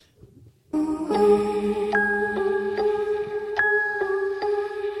Come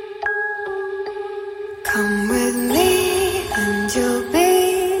with me and you'll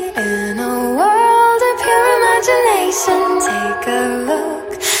be in a world of pure imagination. Take a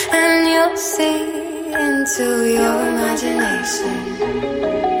look and you'll see into your imagination.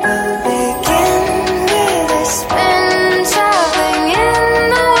 We'll begin with a spin, traveling in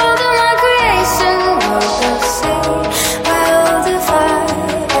the world of my creation. What we'll see will defy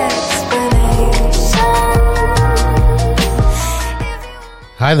explanation.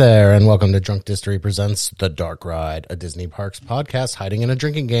 Hi there, and welcome to Drunk Distory presents The Dark Ride, a Disney Parks podcast hiding in a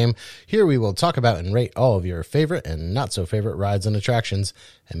drinking game. Here we will talk about and rate all of your favorite and not so favorite rides and attractions,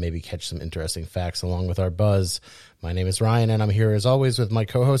 and maybe catch some interesting facts along with our buzz. My name is Ryan, and I'm here as always with my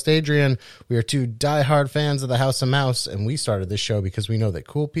co-host Adrian. We are two diehard fans of the House of Mouse, and we started this show because we know that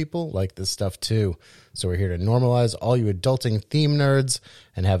cool people like this stuff too. So we're here to normalize all you adulting theme nerds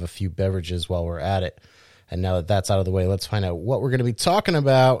and have a few beverages while we're at it. And now that that's out of the way, let's find out what we're going to be talking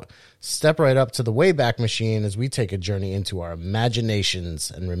about. Step right up to the Wayback Machine as we take a journey into our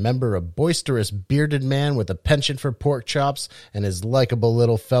imaginations and remember a boisterous bearded man with a penchant for pork chops and his likable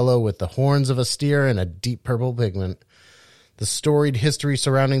little fellow with the horns of a steer and a deep purple pigment. The storied history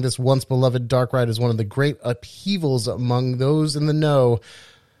surrounding this once beloved dark ride is one of the great upheavals among those in the know.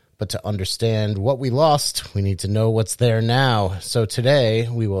 But to understand what we lost, we need to know what's there now. So today,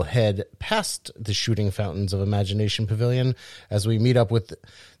 we will head past the shooting fountains of Imagination Pavilion as we meet up with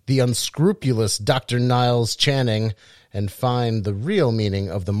the unscrupulous Dr. Niles Channing and find the real meaning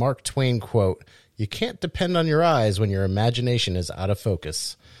of the Mark Twain quote, "You can't depend on your eyes when your imagination is out of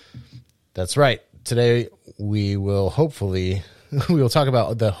focus." That's right. Today, we will talk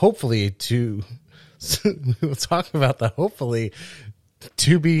about the hopefully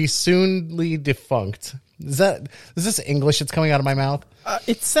to be soonly defunct. Is this English that's coming out of my mouth?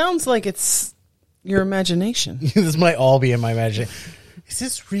 It sounds like it's your imagination. This might all be in my imagination. Is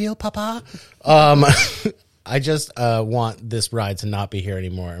this real, Papa? I just want this ride to not be here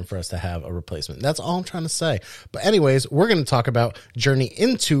anymore and for us to have a replacement. That's all I'm trying to say. But anyways, we're going to talk about Journey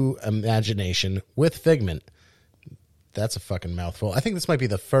into Imagination with Figment. That's a fucking mouthful. I think this might be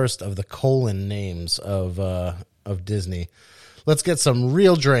the first of the colon names of Disney. Let's get some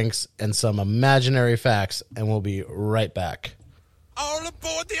real drinks and some imaginary facts, and we'll be right back. All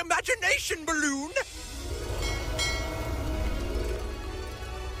aboard the imagination balloon!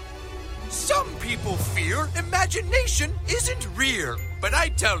 Some people fear imagination isn't real, but I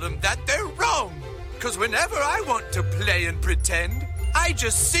tell them that they're wrong. 'Cause whenever I want to play and pretend, I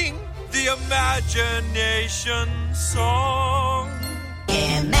just sing the imagination song.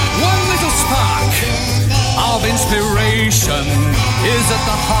 One little spark of inspiration is at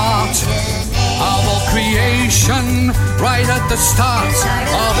the heart of all creation, right at the start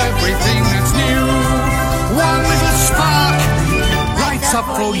of everything that's new. One little spark lights up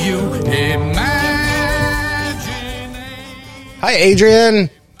for you. Imagine. Hi, Adrian.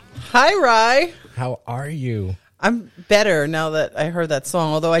 Hi, Rye. How are you? I'm better now that I heard that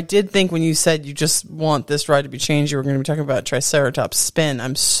song, although I did think when you said you just want this ride to be changed, you were going to be talking about Triceratops Spin.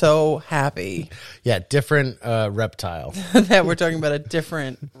 I'm so happy. Yeah, different reptile. That we're talking about a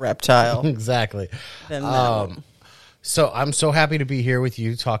different reptile. Exactly. Than that one. So I'm so happy to be here with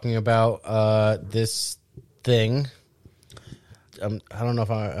you talking about this thing. I don't know if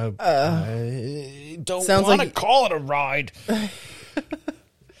I don't want to call it a ride.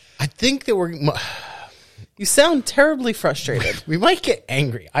 I think that You sound terribly frustrated. we might get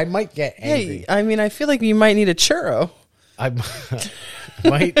angry. I might get angry. Hey, I mean, I feel like you might need a churro. I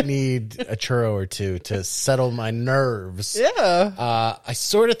might need a churro or two to settle my nerves. Yeah. I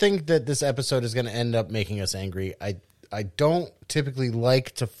sort of think that this episode is going to end up making us angry. I don't typically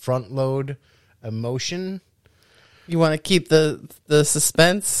like to front load emotion. You want to keep the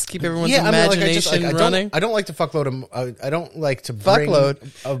suspense, keep everyone's imagination running? I don't like to fuckload. I don't like to Fuckload.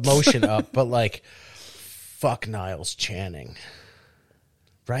 bring emotion up, but like, fuck Niles Channing,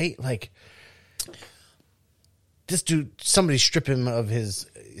 right? Like, this dude, somebody strip him of his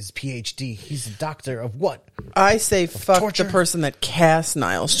PhD. He's a doctor of what? I say fuck torture? the person that cast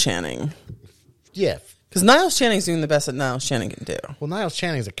Niles Channing. Yeah. Because Niles Channing's doing the best that Niles Channing can do. Well, Niles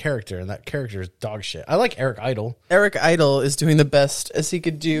Channing's a character, and that character is dog shit. I like Eric Idle. Eric Idle is doing the best as he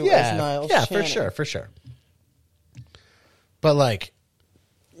could do as Niles Channing. Yeah, for sure. But like,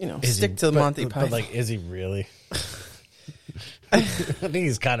 stick to the Monty Python. But like, is he really? I think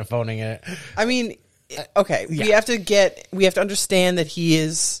he's kind of phoning it. I mean, okay, we have to understand that he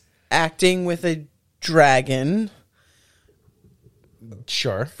is acting with a dragon.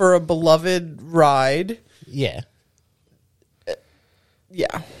 Sure. For a beloved ride. Yeah.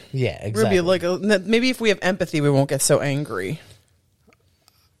 Yeah. Yeah, We'll exactly. be like, maybe if we have empathy, we won't get so angry.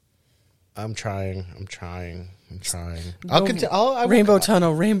 I'm trying. I'll Rainbow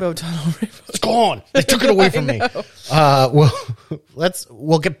tunnel. It's gone. They took it away from me. Well,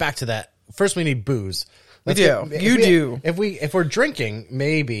 we'll get back to that. First, we need booze. If we're drinking,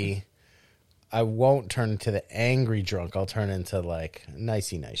 maybe I won't turn into the angry drunk. I'll turn into like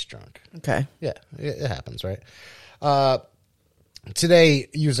nicey nice drunk. Okay. Yeah, it happens, right? Today,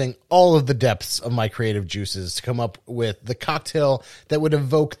 using all of the depths of my creative juices to come up with the cocktail that would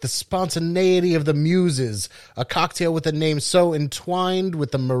evoke the spontaneity of the muses, a cocktail with a name so entwined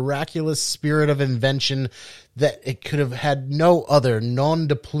with the miraculous spirit of invention that it could have had no other nom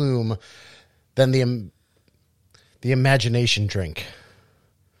de plume than the imagination drink.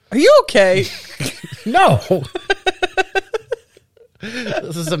 Are you okay? No.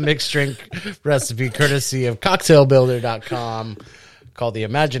 This is a mixed drink recipe courtesy of cocktailbuilder.com called the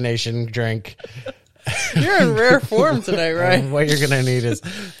Imagination Drink. You're in rare form tonight, right? What you're going to need is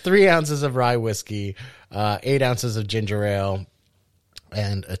 3 ounces of rye whiskey, 8 ounces of ginger ale,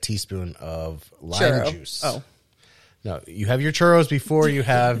 and a teaspoon of lime juice. Oh. No, you have your churros before you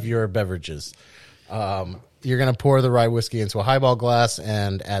have your beverages. You're going to pour the rye whiskey into a highball glass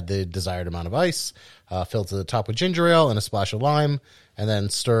and add the desired amount of ice. Fill to the top with ginger ale and a splash of lime, and then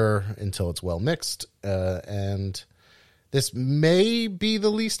stir until it's well mixed. And this may be the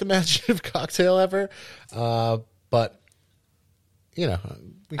least imaginative cocktail ever, but you know,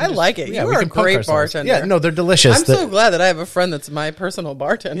 I like it. You are a great bartender. Yeah, no, they're delicious. I'm so glad that I have a friend that's my personal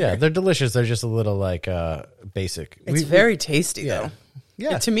bartender. Yeah, they're delicious. They're just a little like basic. It's very tasty though.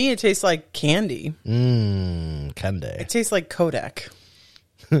 Yeah, To me, it tastes like candy. Candy. It tastes like Kodak.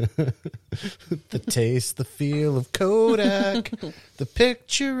 The taste, the feel of Kodak, the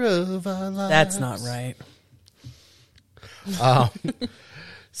picture of our lives. That's not right.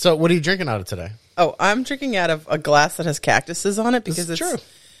 So what are you drinking out of today? Oh, I'm drinking out of a glass that has cactuses on it because it's true.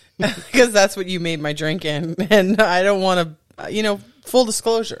 because that's what you made my drink in, and I don't want to, full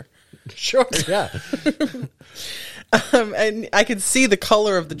disclosure. Sure, yeah. And I could see the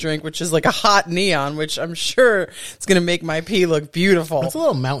color of the drink, which is like a hot neon, which I'm sure it's going to make my pee look beautiful. It's a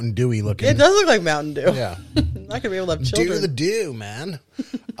little Mountain Dewy looking. It does look like Mountain Dew. Yeah. I could be able to have children. Do the dew, man.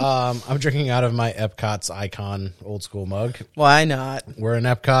 I'm drinking out of my Epcot's Icon old school mug. Why not? We're in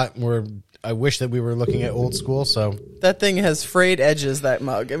Epcot. I wish that we were looking at old school. So that thing has frayed edges, that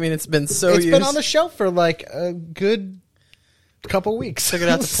mug. I mean, it's been used. Been on the shelf for like a good couple weeks. Took it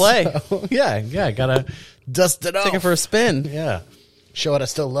out to play. So, yeah. Gotta dust it off. Take it for a spin. Yeah. Show it I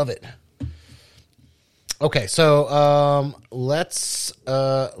still love it. Okay, so let's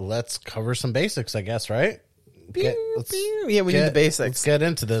cover some basics, I guess, right? We need the basics. Let's get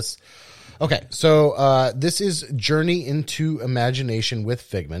into this. Okay, so this is Journey into Imagination with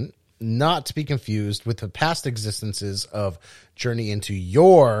Figment, not to be confused with the past existences of Journey into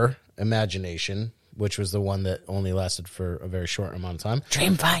Your Imagination, which was the one that only lasted for a very short amount of time.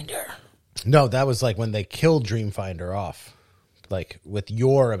 Dreamfinder. No, that was like when they killed Dreamfinder off, like with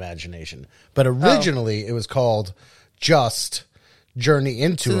Your Imagination. But originally it was called just Journey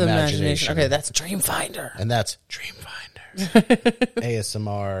into Imagination. Okay, that's Dreamfinder. And that's Dreamfinder.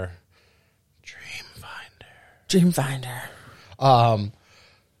 ASMR Dreamfinder.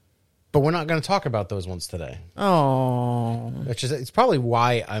 But we're not going to talk about those ones today. Oh. It's probably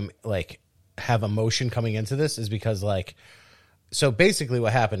why I'm like have emotion coming into this is because like, so basically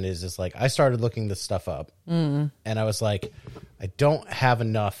what happened is like I started looking this stuff up and I was like, I don't have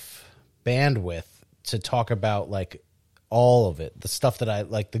enough bandwidth to talk about like all of it, the stuff that I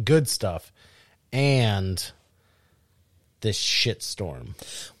like, the good stuff and this shit storm.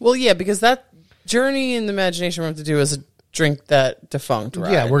 Well, yeah, because that Journey in the Imagination we have to do is a drink that defunct,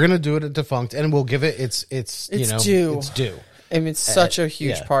 right? Yeah, we're going to do it at defunct and we'll give it its due. It's due. I mean, it's such a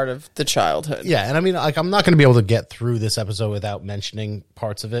huge part of the childhood. Yeah, and I mean, like, I'm not going to be able to get through this episode without mentioning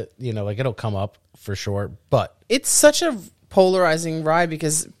parts of it. Like, it'll come up for sure, but... It's such a polarizing ride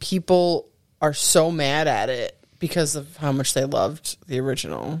because people are so mad at it because of how much they loved the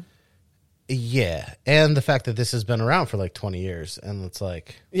original. Yeah, and the fact that this has been around for, like, 20 years, and it's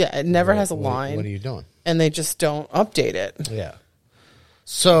like... Yeah, it never has a line. What are you doing? And they just don't update it. Yeah.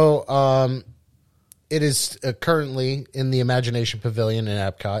 So, it is currently in the Imagination Pavilion in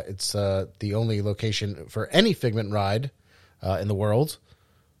Epcot. It's the only location for any Figment ride in the world.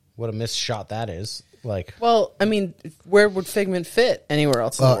 What a missed shot that is. Like, well, I mean, where would Figment fit anywhere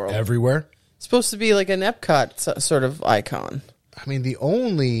else in the world? Everywhere. It's supposed to be like an Epcot sort of icon. I mean, the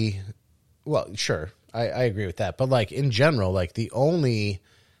only... Well, sure, I agree with that. But, like, in general, like, the only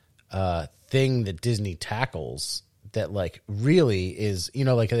thing that Disney tackles that like really is, you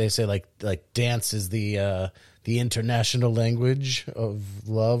know, like they say, like dance is the international language of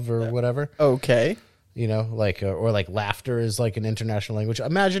love or whatever. Okay. You know, like or like laughter is like an international language.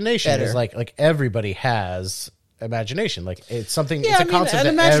 Imagination Better. is like everybody has imagination. Like it's something. Yeah, it's a concept an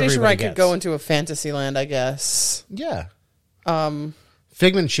that imagination everybody right gets. could go into a fantasy land, I guess. Yeah.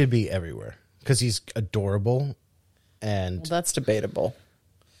 Figment should be everywhere because he's adorable, and Well, that's debatable.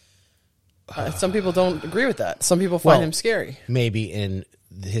 Some people don't agree with that. Some people find him scary. maybe in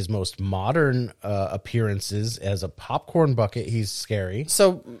his most modern appearances as a popcorn bucket, he's scary.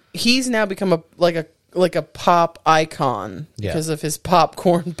 So he's now become a pop icon because of his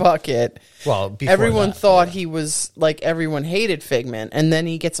popcorn bucket. Well, before everyone that, thought he was like, everyone hated Figment, and then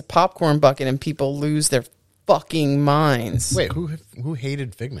he gets a popcorn bucket and people lose their fucking minds. Wait, who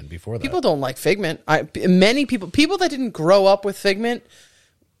hated Figment before that? People don't like Figment. Many people that didn't grow up with Figment,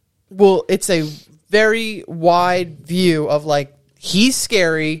 well, it's a very wide view of like, he's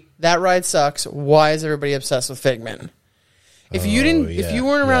scary, that ride sucks, why is everybody obsessed with Figment? If you didn't, if you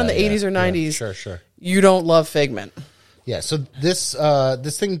weren't around the 80s or 90s, sure. you don't love Figment. Yeah, so this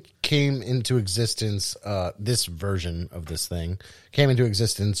thing came into existence, this version of this thing came into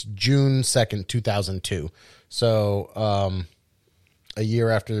existence June 2nd, 2002. So a year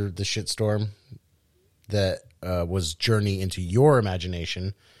after the shitstorm that was Journey into Your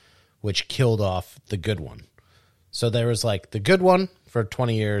Imagination, which killed off the good one. So there was like the good one for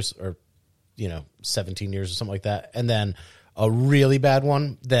 20 years or, 17 years or something like that. And then a really bad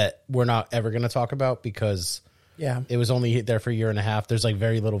one that we're not ever going to talk about because it was only there for a year and a half. There's like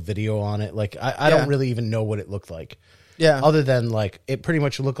very little video on it. Like I don't really even know what it looked like. Yeah. Other than like it pretty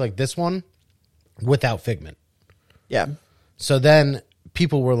much looked like this one without Figment. Yeah. So then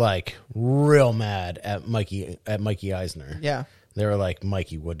people were like real mad at Mikey Eisner. Yeah. They were like,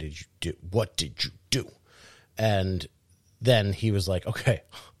 Mikey, what did you do? What did you do? And then he was like, okay,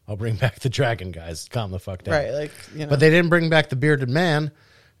 I'll bring back the dragon, guys. Calm the fuck down. Right. Like, But they didn't bring back the bearded man.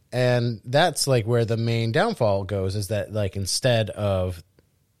 And that's like where the main downfall goes, is that like instead of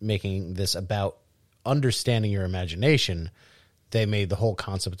making this about understanding your imagination, they made the whole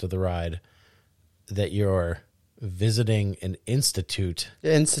concept of the ride that you're visiting an institute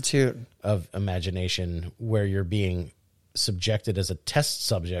of imagination where you're being subjected as a test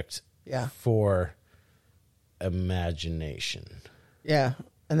subject for imagination. Yeah.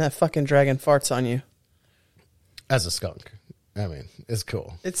 And that fucking dragon farts on you. As a skunk. I mean, it's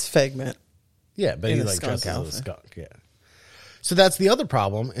cool. It's Figment. Yeah, but In he a like skunk dresses as a outfit. skunk. Yeah. So that's the other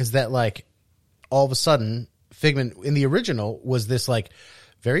problem, is that like all of a sudden Figment in the original was this like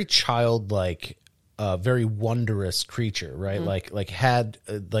very childlike, very wondrous creature, right? Mm-hmm. Like had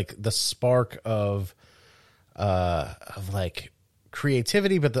like the spark of like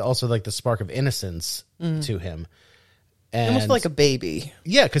creativity, but also like the spark of innocence to him. And Almost like a baby.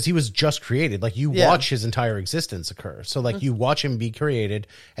 yeah, because he was just created. Like you watch his entire existence occur. So like you watch him be created,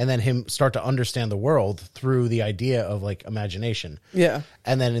 and then him start to understand the world through the idea of like imagination. Yeah.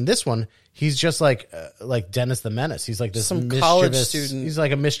 And then in this one, he's just like Dennis the Menace. He's like this Some college mischievous student. He's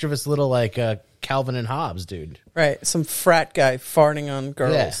like a mischievous little like Calvin and Hobbes dude. Right. Some frat guy farting on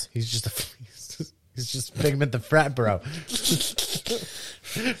girls. Yeah, he's just Figment the frat bro.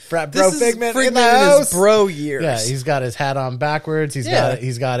 Frat bro This is Figment in Figment the in house. his bro years. Yeah, he's got his hat on backwards. He's got a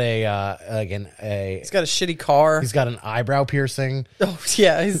He's got a shitty car. He's got an eyebrow piercing. Oh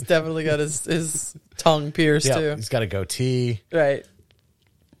yeah, he's definitely got his tongue pierced Yeah, too. he's got a goatee. Right.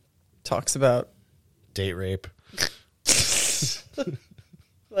 Talks about Date rape.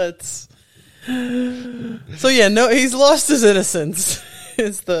 let's. So yeah, no, he's lost his innocence.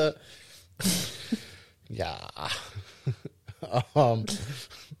 Is the Yeah. I don't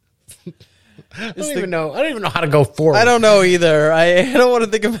even know how to go forward. I don't know either. I don't want to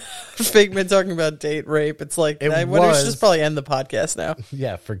think of Figment talking about date rape. It's like I wonder if we should just probably end the podcast now.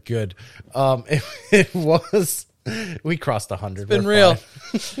 Yeah, for good. It was. We crossed 100. Been real.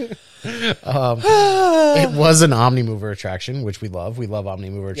 It was an Omnimover attraction, which we love. We love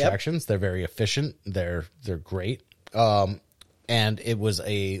Omnimover attractions. They're very efficient. They're great. And it was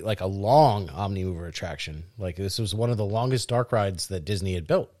a long Omnimover attraction. Like this was one of the longest dark rides that Disney had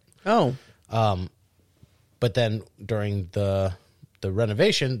built. Oh. But then during the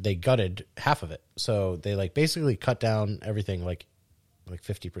renovation, they gutted half of it. So they like basically cut down everything like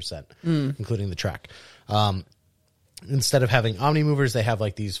 50%, including the track. Instead of having Omnimovers, they have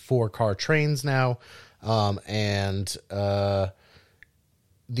like these 4-car trains now. And the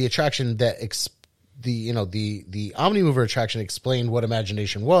attraction that the Omnimover attraction explained what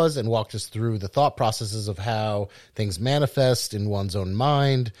imagination was and walked us through the thought processes of how things manifest in one's own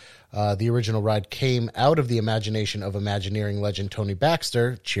mind. The original ride came out of the imagination of Imagineering legend Tony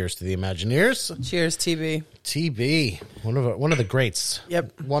Baxter. Cheers to the Imagineers. Cheers, TB. TB, one of the greats.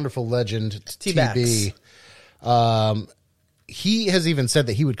 Yep. Wonderful legend, T-Bax. TB. He has even said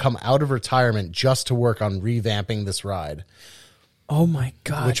that he would come out of retirement just to work on revamping this ride. Oh my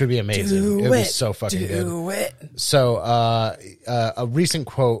God. Which would be amazing. It was so fucking good. So, a recent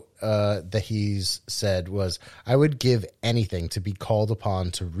quote that he's said was, "I would give anything to be called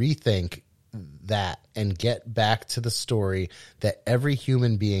upon to rethink that and get back to the story that every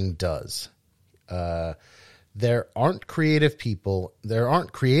human being does. There aren't creative people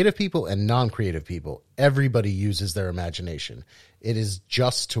and non-creative people. Everybody uses their imagination. It is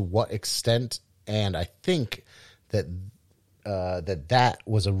just to what extent, and I think that that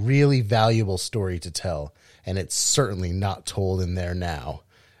was a really valuable story to tell, and it's certainly not told in there now,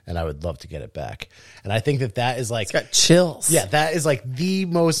 and I would love to get it back." And I think that is like, it's got chills. Yeah, that is like the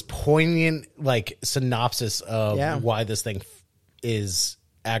most poignant like synopsis of why this thing is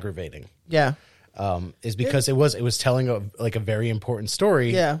aggravating. Yeah. Is because it was telling a very important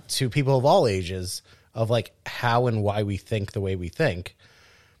story to people of all ages of like how and why we think the way we think.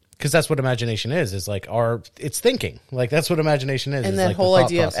 Because that's what imagination is like it's thinking. Like that's what imagination is. And is that like whole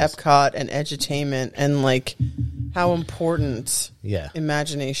idea process. of Epcot and edutainment and like how important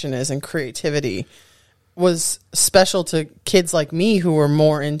imagination is and creativity was special to kids like me who were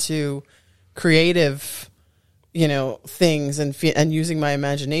more into creative, things and using my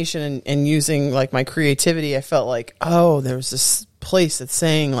imagination and using like my creativity. I felt like, oh, there's this place that's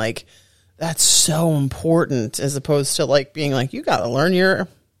saying like, that's so important, as opposed to like being like, you got to learn your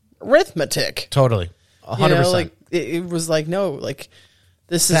arithmetic. Totally. 100%. Like it was like, no, like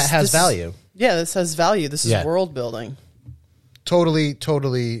this has value. Yeah, this has value. This is world building.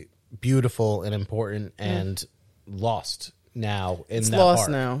 Totally beautiful and important and lost now in it's that lost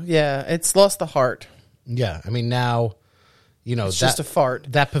art. now. Yeah, it's lost the heart. Yeah, I mean now, it's just a fart.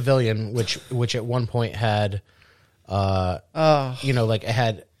 That pavilion, which at one point had, like it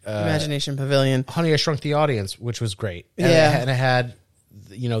had Imagination Pavilion, Honey, I Shrunk the Audience, which was great. And yeah, and it had,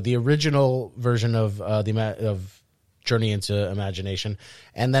 the original version of of Journey into Imagination,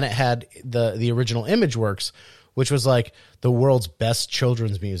 and then it had the original ImageWorks, which was like the world's best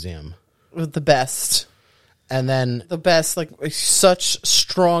children's museum, the best, and then the best, like such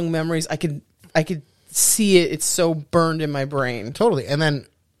strong memories. I could see it. It's so burned in my brain. Totally. And then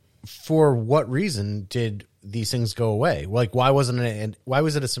for what reason did these things go away? Like, why was it a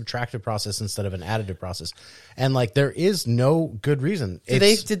subtractive process instead of an additive process? And like, there is no good reason.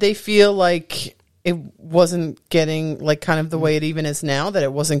 Did they feel like it wasn't getting like kind of the way it even is now, that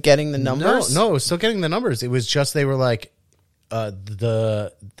it wasn't getting the numbers? No, it was still getting the numbers. It was just, they were like,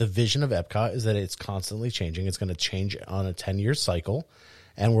 the vision of Epcot is that it's constantly changing. It's going to change on a 10-year cycle.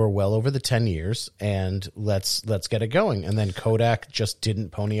 And we're well over the 10 years, and let's get it going. And then Kodak just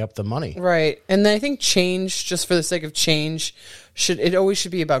didn't pony up the money. Right. And then I think change, just for the sake of change, it always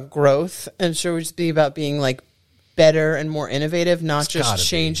should be about growth, and it should always be about being like better and more innovative, not just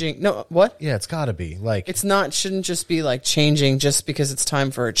changing. No, what? Yeah, it's got to be. Like, it's not, shouldn't just be like changing just because it's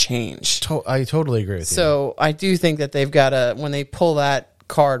time for a change. I totally agree with you. So I do think that they've got to, when they pull that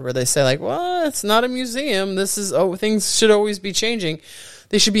card where they say like, well, it's not a museum, this is, things should always be changing.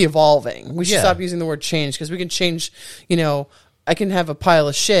 They should be evolving. We should stop using the word change, because we can change, I can have a pile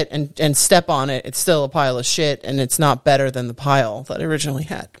of shit and step on it. It's still a pile of shit, and it's not better than the pile that I originally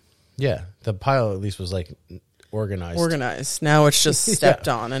had. Yeah, the pile at least was like organized. Now it's just stepped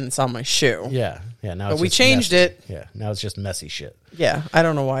on, and it's on my shoe. Yeah. Now but we changed it. Yeah, now it's just messy shit. Yeah, I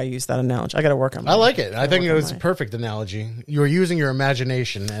don't know why I used that analogy. I got to work on. I like it. I think it was a perfect analogy. You were using your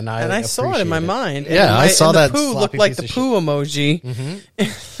imagination, and I saw it in my mind. Yeah, I saw that. The poo looked like the poo emoji.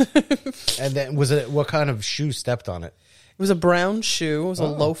 Mm-hmm. And then what kind of shoe stepped on it? It was a brown shoe. It was a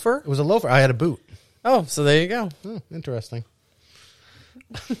loafer. It was a loafer. I had a boot. Oh, so there you go. Oh, interesting.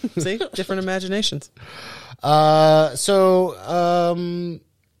 See, different imaginations.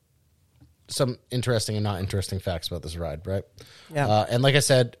 Some interesting and not interesting facts about this ride, right? Yeah. And like I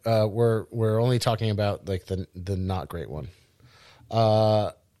said, we're only talking about like the not great one.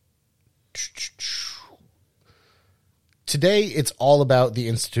 Today, it's all about the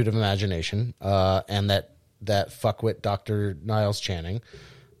Institute of Imagination and that fuckwit Dr. Niles Channing.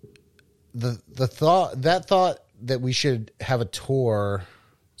 The thought that we should have a tour.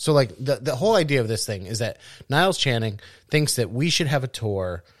 So like the whole idea of this thing is that Niles Channing thinks that we should have a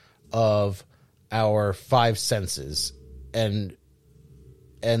tour of our five senses and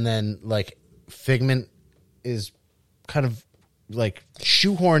then like Figment is kind of like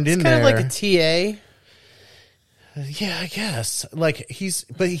shoehorned in kind there. of like a TA. Yeah, I guess. Like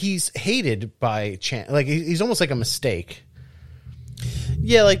he's hated by Channing. Like he's almost like a mistake.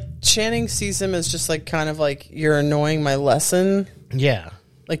 Yeah, like Channing sees him as just like kind of like you're annoying my lesson. Yeah.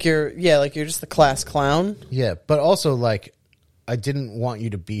 Like you're just the class clown. Yeah, but also like I didn't want you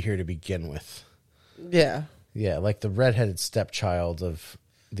to be here to begin with. Yeah. Yeah, like the redheaded stepchild of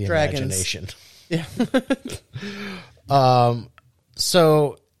the Dragons. imagination. Yeah.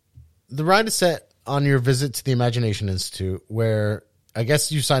 So the ride is set on your visit to the Imagination Institute, where I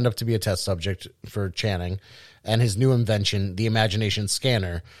guess you signed up to be a test subject for Channing and his new invention, the Imagination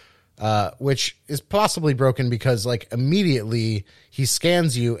Scanner, which is possibly broken because, like, immediately he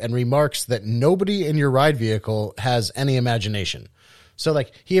scans you and remarks that nobody in your ride vehicle has any imagination. So,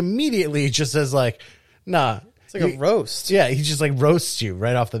 like, he immediately just says, like, nah. It's like a roast. Yeah, he just, like, roasts you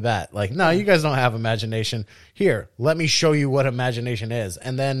right off the bat. Like, no, you guys don't have imagination. Here, let me show you what imagination is.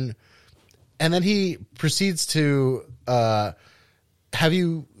 And then he proceeds to have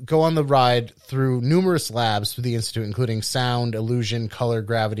you go on the ride through numerous labs through the Institute, including sound, illusion, color,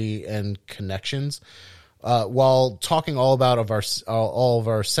 gravity, and connections, while talking all about all of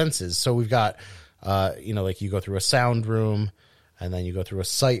our senses. So we've got, like you go through a sound room, and then you go through a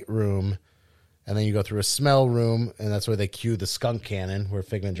sight room, and then you go through a smell room, and that's where they cue the skunk cannon, where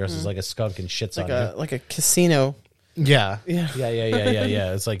Figment dresses like a skunk and shits on you. Like a casino. Yeah. Yeah.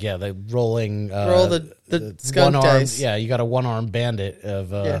 Yeah. It's like, the rolling Roll the skunk one-armed, dice. yeah, you got a one-armed bandit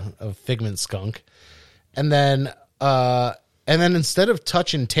of Figment skunk. And then instead of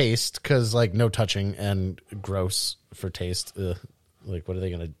touch and taste, because like no touching and gross for taste, like what are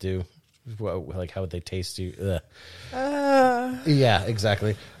they gonna do? Like how would they taste you? Yeah,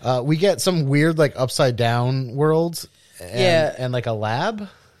 exactly. We get some weird like upside down worlds and like a lab.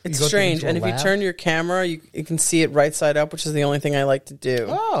 It's strange, and if you turn your camera, you can see it right side up, which is the only thing I like to do.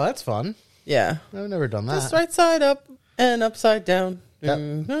 Oh, that's fun. Yeah. I've never done that. Just right side up and upside down.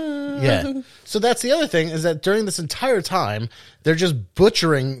 Yeah. So that's the other thing, is that during this entire time, they're just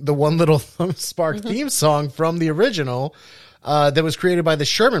butchering the One Little Spark theme song from the original that was created by the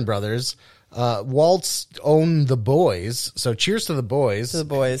Sherman Brothers. Walt's own The Boys. So cheers to The Boys. To the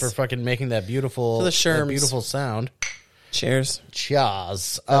boys. For fucking making that beautiful, To the Sherms. beautiful sound. Cheers.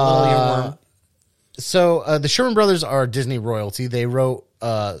 Cheers. That little earworm. So the Sherman Brothers are Disney royalty. They wrote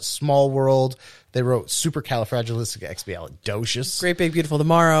Small World. They wrote Supercalifragilisticexpialidocious. Great Big Beautiful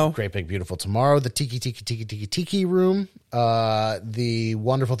Tomorrow. Great Big Beautiful Tomorrow. The Tiki Tiki Tiki Tiki Tiki Room. The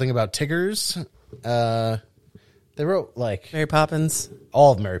Wonderful Thing About Tiggers. They wrote like Mary Poppins.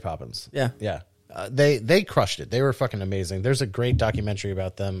 all of Mary Poppins. Yeah. Yeah. They crushed it. They were fucking amazing. There's a great documentary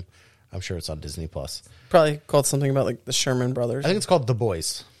about them. I'm sure it's on Disney Plus. Probably called something about like the Sherman Brothers. I think it's called The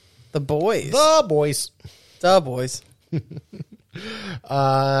Boys. The Boys. The Boys. The Boys.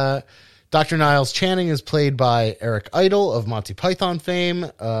 Dr. Niles Channing is played by Eric Idle of Monty Python fame,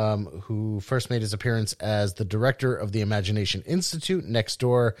 who first made his appearance as the director of the Imagination Institute next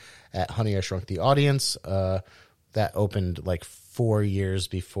door at Honey, I Shrunk the Audience. That opened like 4 years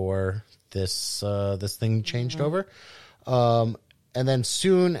before this thing changed over. And then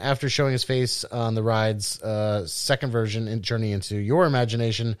soon after showing his face on the ride's second version, in Journey into Your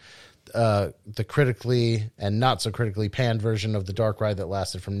Imagination, the critically and not so critically panned version of the dark ride that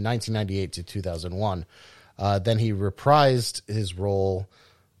lasted from 1998 to 2001. Then he reprised his role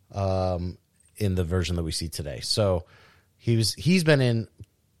in the version that we see today. So he's been in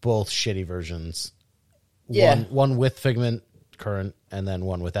both shitty versions. Yeah. One with Figment current, and then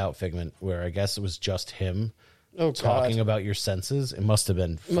one without Figment, where I guess it was just him talking about your senses. It must have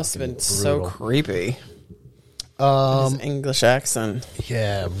been so creepy. His English accent.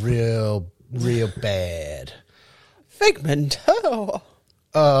 Yeah, real bad. Figment. Oh.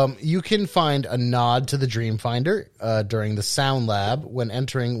 You can find a nod to the Dreamfinder during the sound lab. When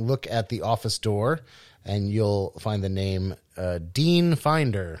entering, look at the office door, and you'll find the name Dean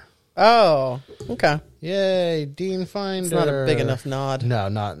Finder. Oh, okay. Yay, Dean Finder. It's not a big enough nod. No,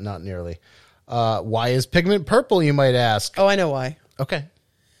 not nearly. Why is Pigment purple, you might ask? Oh, I know why. Okay.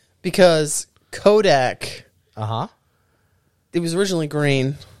 Because Kodak, Uh-huh. it was originally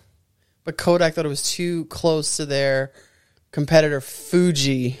green, but Kodak thought it was too close to their competitor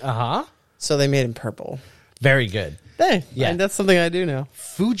Fuji, Uh-huh. so they made him purple. Very good. Hey, Yeah. and that's something I do know.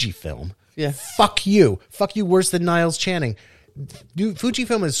 Fujifilm. Yeah. Fuck you. Fuck you worse than Niles Channing. Dude,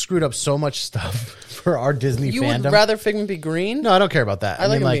 Fujifilm has screwed up so much stuff for our Disney You fandom. would rather Figment be green? No, I don't care about that. I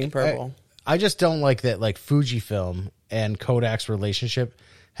like mean, him being purple. I just don't like that, like, Fujifilm and Kodak's relationship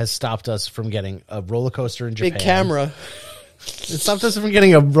has stopped us from getting a roller coaster in Japan. Big camera. It stopped us from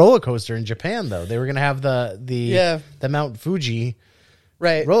getting a roller coaster in Japan, though. They were going to have the Mount Fuji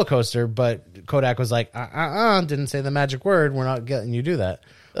roller coaster, but Kodak was like, didn't say the magic word. We're not letting you do that.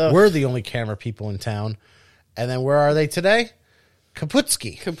 Ugh. We're the only camera people in town. And then where are they today?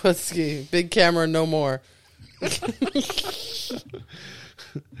 Kaputski. Big camera, no more.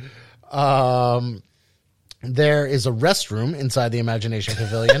 There is a restroom inside the Imagination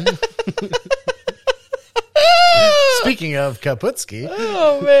Pavilion. Speaking of Kaputski,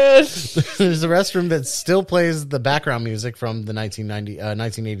 oh man, there's a restroom that still plays the background music from the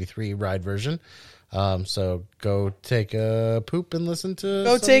 1983 ride version. So go take a poop and listen to.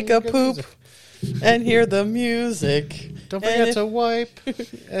 Go take a poop music. And hear the music. Don't forget to wipe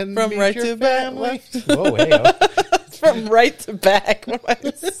and from meet right your to back. family. Whoa, hey. From right to back.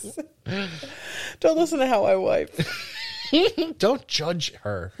 Don't listen to how I wipe. Don't judge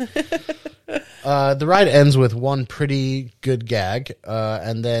her. The ride ends with one pretty good gag,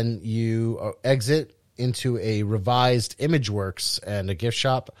 and then you exit into a revised ImageWorks and a gift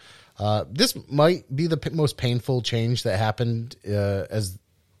shop. This might be the most painful change that happened, as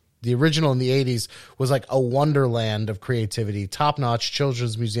the original in the 80s was like a wonderland of creativity, top-notch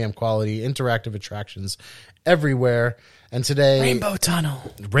children's museum quality, interactive attractions everywhere. And today... Rainbow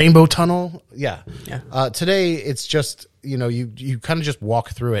Tunnel. Yeah. Today, it's just, you kind of just walk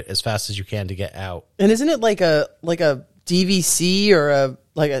through it as fast as you can to get out. And isn't it like a DVC or a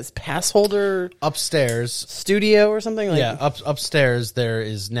pass holder upstairs studio or something? Upstairs there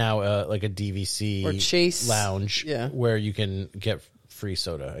is now like a DVC or Chase lounge where you can get free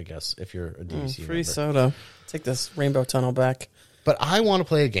soda, I guess, if you're a DVC free member. soda. Take this Rainbow Tunnel back. But I want to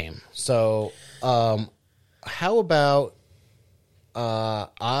play a game. So how about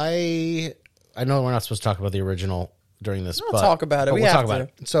I know we're not supposed to talk about the original during this, we'll talk about it. We'll talk about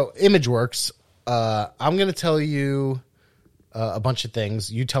it. So ImageWorks, I'm going to tell you a bunch of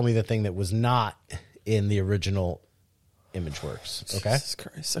things. You tell me the thing that was not in the original ImageWorks. Okay. Jesus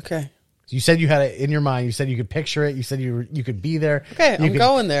Christ. Okay. You said you had it in your mind. You said you could picture it. You said you could be there. Okay, I'm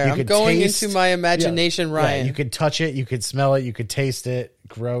going there. I'm going into my imagination, Ryan. Yeah, you could touch it. You could smell it. You could taste it.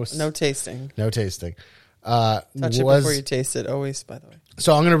 Gross. No tasting. Touch it before you taste it, always, by the way.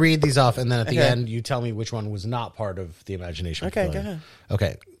 So I'm going to read these off, and then at the end, you tell me which one was not part of the imagination. Okay, pavilion. go ahead.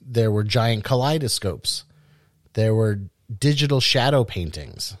 Okay. There were giant kaleidoscopes. There were digital shadow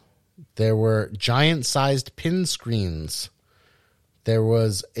paintings. There were giant-sized pin screens. There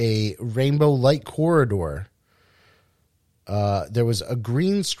was a rainbow light corridor. There was a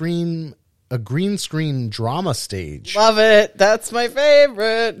green screen drama stage. Love it. That's my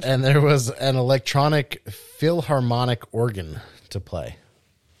favorite. And there was an electronic philharmonic organ to play.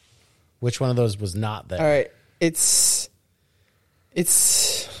 Which one of those was not there? All right. It's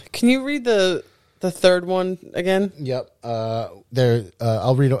can you read the third one again? Yep. I'll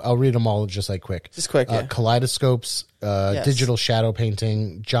read them all just like quick. Just quick. Yeah. Kaleidoscopes, Yes. digital shadow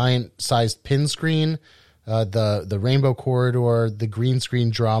painting, giant sized pin screen, the rainbow corridor, the green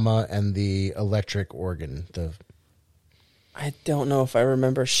screen drama, and the electric organ. I don't know if I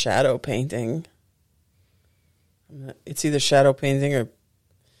remember shadow painting. It's either shadow painting or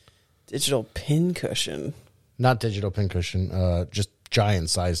digital pin cushion. Not digital pin cushion, just giant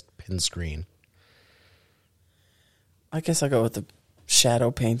sized pin screen. I guess I'll go with the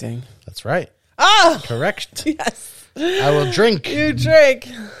shadow painting. That's right. Ah! Correct. Yes. I will drink. You drink.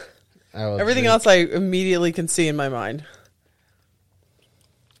 Everything else I immediately can see in my mind.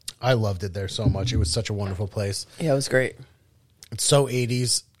 I loved it there so much. It was such a wonderful place. Yeah, it was great. It's so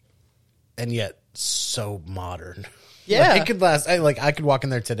 80s and yet so modern. Yeah. It could last. I could walk in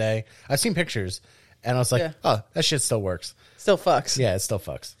there today. I've seen pictures and I was like, oh, that shit still works. Still fucks. Yeah, it still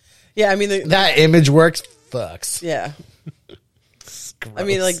fucks. Yeah, I mean that image works. Fucks. Yeah. I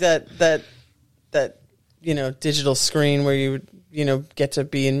mean, like that digital screen where you would, get to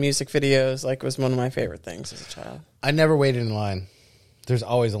be in music videos, was one of my favorite things as a child. I never waited in line. There's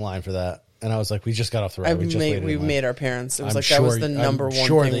always a line for that. And I was like, we just got off the ride. We made our parents. It was that was the number one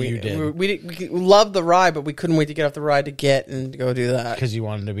thing you did. We loved the ride, but we couldn't wait to get off the ride to get and go do that. Because you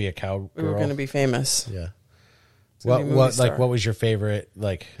wanted to be a cowgirl. We were going to be famous. Yeah. What was your favorite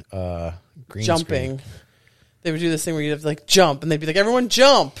green jumping? Screen? They would do this thing where you'd have to jump, and they'd be like, "Everyone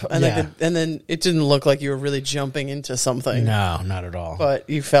jump!" And and then it didn't look like you were really jumping into something. No, not at all. But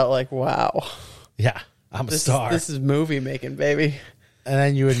you felt like, "Wow, yeah, I'm a star." This is movie making, baby. And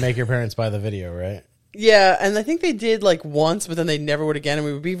then you would make your parents buy the video, right? Yeah, and I think they did once, but then they never would again, and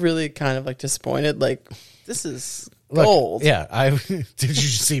we would be really kind of disappointed. This is gold. Yeah, did you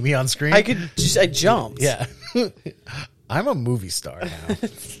see me on screen? I jumped. Yeah. I'm a movie star now.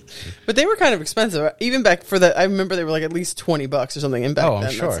 But they were kind of expensive. Even back for the, I remember they were like at least $20 or something. And back Oh, I'm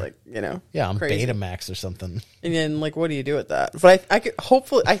then, sure. that's like, you know, Yeah, I'm crazy. Betamax or something. And then, like, what do you do with that? But I could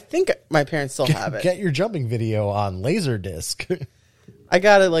hopefully, I think my parents still have it. Get your jumping video on Laserdisc. I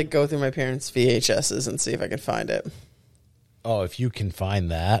gotta like go through my parents' VHSs and see if I can find it. Oh, if you can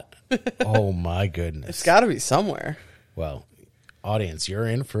find that. Oh, my goodness. It's got to be somewhere. Well, audience, you're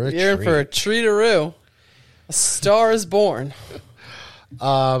in for a treat. You're in for a treataroo. A Star is Born.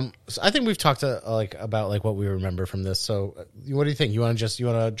 So I think we've talked about what we remember from this. So, what do you think? You want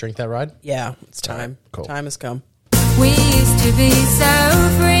to drink that ride? Yeah, it's time. Cool. Time has come. We used to be so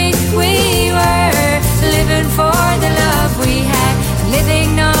free. We were living for the love we had,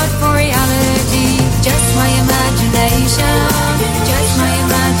 living not for reality. Just my imagination. Just my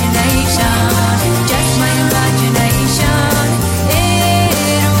imagination. Just my imagination.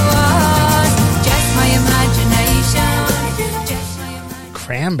 It was just my imagination. Just my imagination.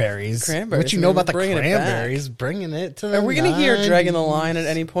 Cranberries. Cranberries. What you know about the Bringing it cranberries? Bringing it to the Are we going to hear 90s. Dragging the Line at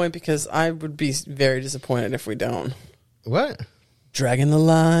any point? Because I would be very disappointed if we don't. What? Dragging the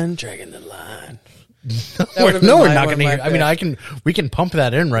line, dragging the line. No, would've been we're my- not one going of to my hear. I mean, we can pump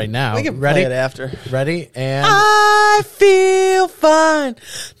that in right now. We can Ready? play it after. Ready? And I feel fine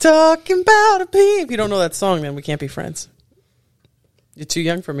talking about a pee. If you don't know that song, then we can't be friends. You're too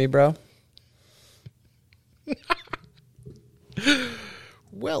young for me, bro.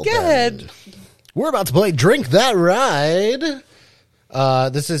 well, Go then. ahead. We're about to play Drink That Ride.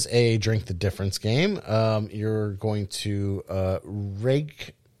 This is a Drink the Difference game. You're going to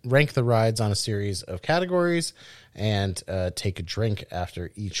rank the rides on a series of categories and take a drink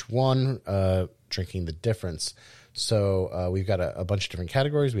after each one, drinking the difference. So we've got a bunch of different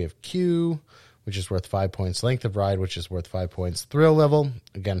categories. We have Q, which is worth 5 points. Length of ride, which is worth 5 points. Thrill level,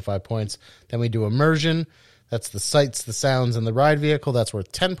 again, 5 points. Then we do immersion. That's the sights, the sounds, and the ride vehicle. That's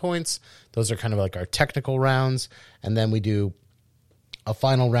worth 10 points. Those are kind of like our technical rounds. And then we do a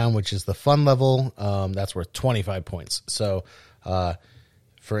final round, which is the fun level. That's worth 25 points. So,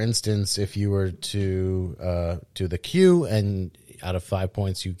 for instance, if you were to do the Q and out of 5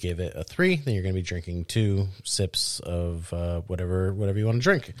 points you give it a 3, then you're going to be drinking 2 sips of whatever you want to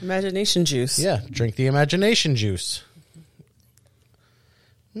drink. Imagination juice. Yeah, drink the imagination juice.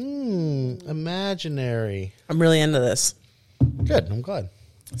 Imaginary. I'm really into this. Good, I'm glad.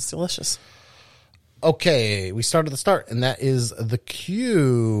 It's delicious. Okay, we start at the start, and that is the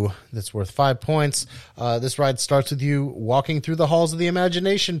Q. That's worth 5 points. This ride starts with you walking through the halls of the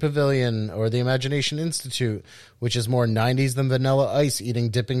Imagination Pavilion, or the Imagination Institute, which is more 90s than Vanilla Ice,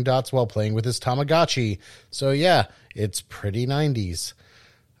 eating dipping dots while playing with his Tamagotchi. So yeah, it's pretty 90s.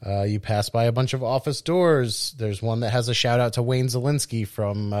 You pass by a bunch of office doors. There's one that has a shout out to Wayne Zielinski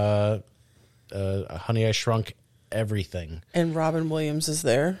from Honey, I Shrunk Everything. And Robin Williams is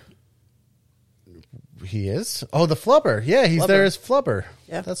there. He is? Oh, the Flubber. Yeah, he's Flubber. there as Flubber.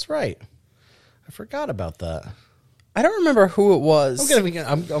 Yeah. That's right. I forgot about that. I don't remember who it was. I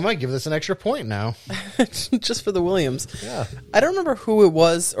might give this an extra point now. Just for the Williams. Yeah. I don't remember who it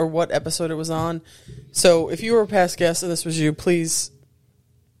was or what episode it was on. So if you were a past guest and this was you, please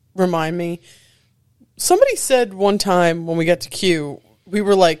remind me. Somebody said one time when we got to Q, we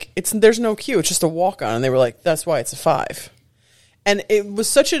were like, there's no Q, it's just a walk on. And they were like, that's why it's a 5. And it was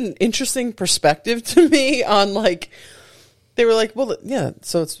such an interesting perspective to me on like, they were like, well, yeah,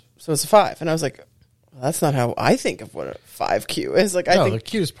 so it's a 5. And I was like, well, that's not how I think of what a 5Q is. Like, I No, think the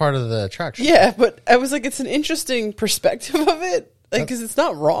Q is part of the attraction. yeah, but I was like, it's an interesting perspective of it, like, because it's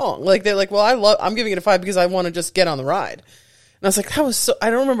not wrong. Like, they're like, well, I'm giving it a 5 because I want to just get on the ride. And I was like, that was so.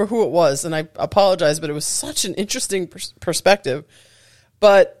 I don't remember who it was, and I apologize, but it was such an interesting perspective.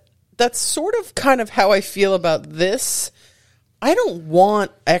 But that's sort of kind of how I feel about this. I don't want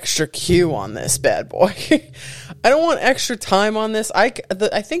extra Q on this bad boy. I don't want extra time on this. I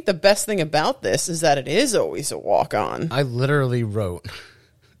think the best thing about this is that it is always a walk on. I literally wrote,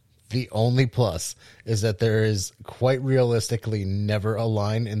 the only plus is that there is quite realistically never a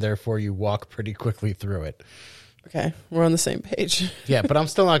line, and therefore you walk pretty quickly through it. Okay, we're on the same page. Yeah, but I'm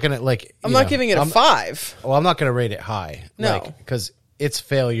still not going to, like... I'm not giving it a 5. Well, I'm not going to rate it high. No. Because its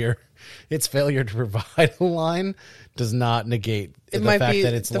failure to provide a line does not negate the fact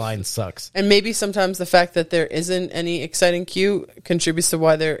that its line sucks. And maybe sometimes the fact that there isn't any exciting cue contributes to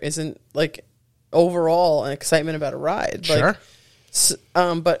why there isn't, like, overall an excitement about a ride. Sure.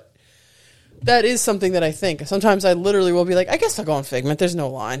 Like, but that is something that I think. Sometimes I literally will be like, I guess I'll go on Figment. There's no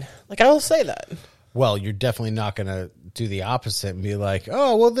line. Like, I will say that. Well, you're definitely not going to do the opposite and be like,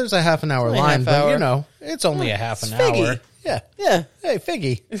 oh, well, there's a half an hour only a line, half but, hour. you know, it's only a half an Figgy. hour. Yeah. Yeah. Hey,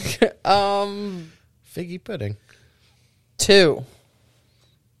 Figgy. Figgy pudding. 2.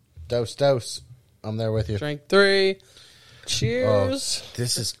 Dose. I'm there with you. Drink 3. Cheers.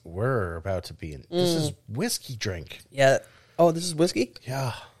 We're about to be in. This is whiskey drink. Yeah. Oh, this is whiskey?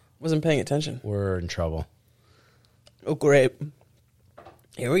 Yeah. Wasn't paying attention. We're in trouble. Oh, great.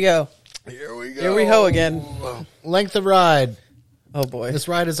 Here we go. Here we go. Here we go again. Length of ride. Oh, boy. This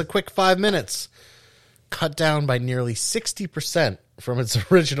ride is a quick 5 minutes. Cut down by nearly 60% from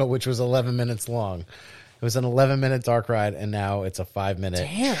its original, which was 11 minutes long. It was an 11-minute dark ride, and now it's a 5-minute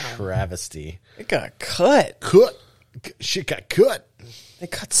travesty. It got cut. Shit got cut. They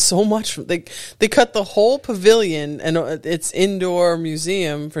cut so much. They cut the whole pavilion and its indoor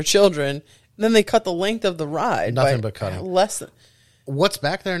museum for children. And then they cut the length of the ride. Nothing but cutting. Less than. What's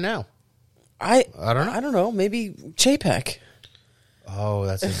back there now? I don't know. I don't know. Maybe Chapek. Oh,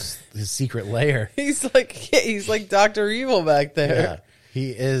 that's his secret layer. He's like Dr. Evil back there. Yeah,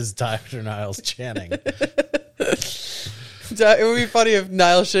 he is Dr. Niles Channing. It would be funny if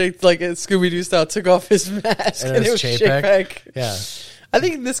Niles Channing, like a Scooby-Doo style, took off his mask and it was Chapek. Yeah. I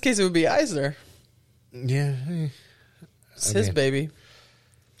think in this case it would be Eisner. Yeah. It's his baby.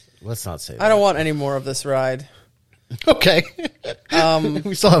 Let's not say that. I don't want any more of this ride. Okay.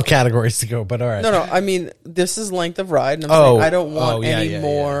 We still have categories to go, but all right. No. I mean, this is length of ride. And I'm saying I don't want any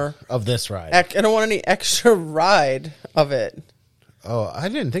more of this ride. I don't want any extra ride of it. Oh, I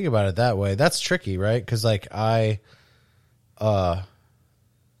didn't think about it that way. That's tricky, right? Because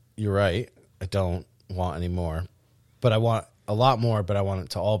you're right. I don't want any more, but I want a lot more. But I want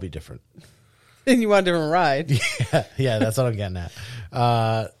it to all be different. And you want a different ride? Yeah, that's what I'm getting at.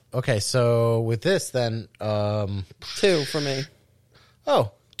 Okay, so with this, then 2 for me.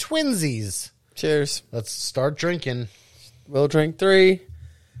 Oh, twinsies. Cheers. Let's start drinking. We'll drink 3.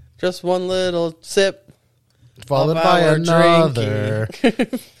 Just one little sip. Followed by another.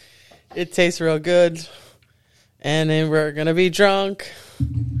 It tastes real good. And then we're going to be drunk.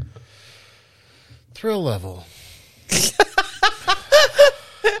 Thrill level.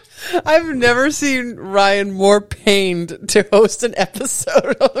 I've never seen Ryan more pained to host an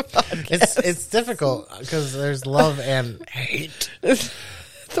episode of the podcast. It's difficult because there's love and hate.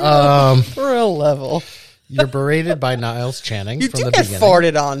 Thrill level. You're berated by Niles Channing You from do the get beginning.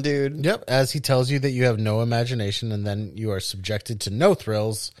 farted on, dude. Yep, as he tells you that you have no imagination and then you are subjected to no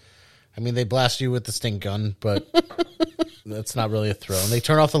thrills. I mean, they blast you with the stink gun, but that's not really a thrill. And they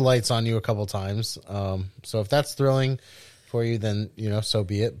turn off the lights on you a couple times. So if that's thrilling for you, then, so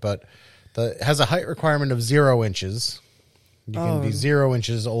be it. But it has a height requirement of 0 inches. You can be 0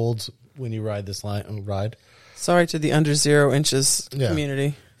 inches old when you ride this ride. Sorry to the under 0 inches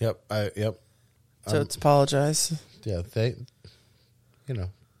community. Yep. Yep. So let's apologize. Yeah, they've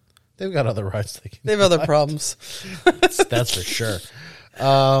got other rides. They have other problems. That's for sure.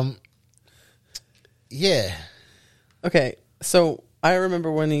 Yeah. Okay, so I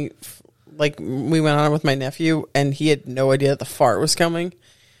remember when we went on with my nephew, and he had no idea that the fart was coming.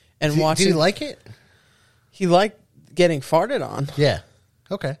 And Did he like it? He liked getting farted on. Yeah.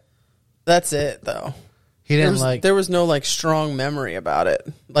 Okay. That's it, though. He didn't There was no strong memory about it.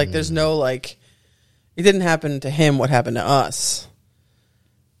 There's no it didn't happen to him what happened to us.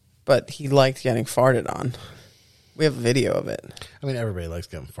 But he liked getting farted on. We have a video of it. I mean, everybody likes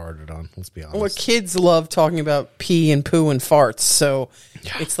getting farted on. Let's be honest. Well, kids love talking about pee and poo and farts, so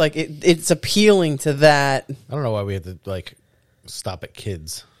it's it's appealing to that. I don't know why we had to stop at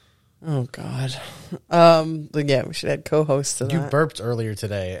kids. Oh God. But yeah, we should add co-hosts to that. You burped earlier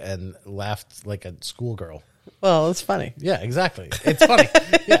today and laughed like a schoolgirl. Well, it's funny. Yeah, exactly. It's funny.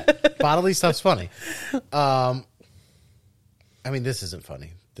 Yeah, bodily stuff's funny. I mean, this isn't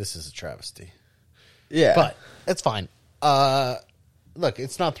funny. This is a travesty. Yeah, but it's fine. Look,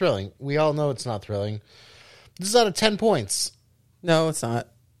 it's not thrilling. We all know it's not thrilling. This is out of 10 points. No, it's not.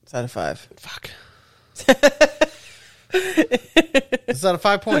 It's out of 5. Fuck. It's out of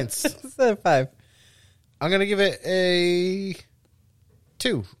 5 points. It's out of 5. I'm going to give it a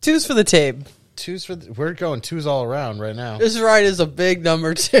 2. 2's for the tape. We're going 2s all around right now. This ride is a big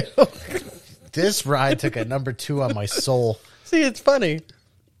number 2. This ride took a number 2 on my soul. See, it's funny.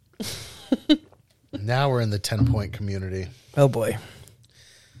 Now we're in the 10-point community. Oh, boy.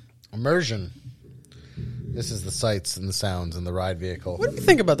 Immersion. This is the sights and the sounds and the ride vehicle. What do you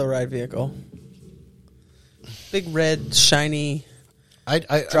think about the ride vehicle? Big red, shiny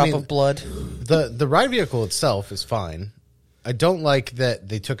drop of blood. The ride vehicle itself is fine. I don't like that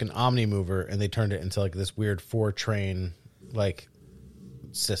they took an Omnimover and they turned it into this weird 4-train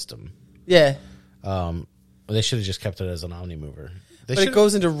system. Yeah. They should have just kept it as an Omnimover. But it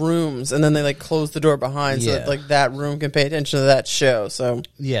goes into rooms, and then they close the door behind so that that room can pay attention to that show. So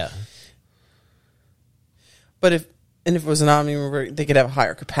yeah. But And if it was an omni mover, they could have a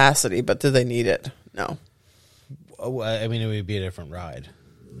higher capacity, but do they need it? No. I mean, it would be a different ride.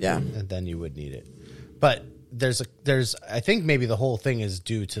 Yeah. And then you would need it. But there's I think maybe the whole thing is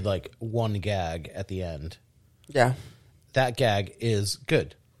due to like one gag at the end. Yeah. That gag is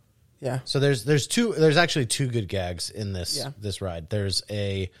good. Yeah. So there's actually two good gags in this ride. There's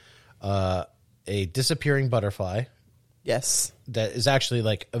a disappearing butterfly. Yes. That is actually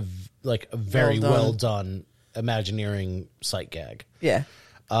like a very well done Imagineering sight gag. Yeah.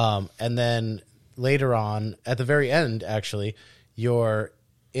 And then later on, at the very end, actually, you're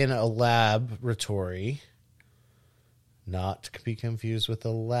in a laboratory, not to be confused with a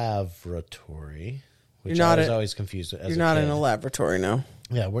laboratory, which I was always confused as a kid. You're not in a laboratory, no.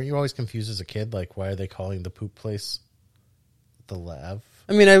 Yeah, weren't you always confused as a kid? Like, why are they calling the poop place the lab?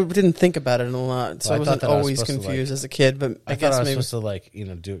 I mean, I didn't think about it a lot, so Well, I wasn't thought that always confused as a kid, but I guess thought I was maybe. supposed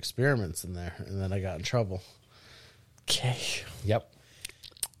to, do experiments in there, and then I got in trouble. Okay. Yep.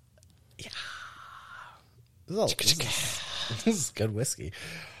 Yeah. This is good whiskey.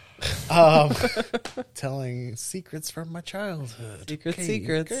 Telling secrets from my childhood.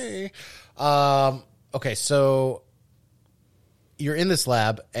 Secrets. Okay. Okay, so you're in this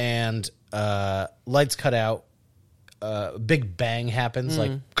lab, and lights cut out. Big bang happens,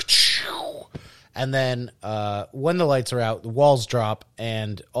 like, and then when the lights are out, the walls drop,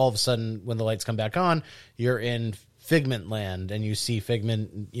 and all of a sudden, when the lights come back on, you're in Figment land, and you see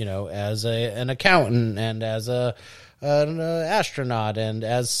Figment, as an accountant, and as an astronaut, and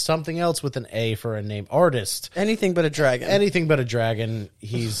as something else with an A for a name, artist. Anything but a dragon. Anything but a dragon.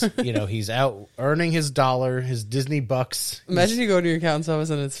 He's, he's out earning his dollar, his Disney bucks. Imagine you go to your accountant's office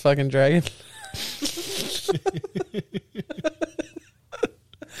and it's fucking dragon.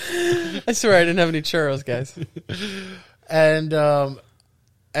 I swear I didn't have any churros, guys.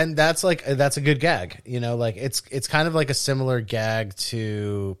 And that's a good gag, it's kind of like a similar gag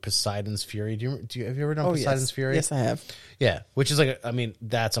to Poseidon's Fury. Have you ever done Poseidon's Fury? Yes, I have. Yeah, which is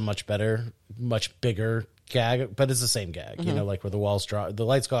that's a much bigger gag, but it's the same gag, like where the walls drop, the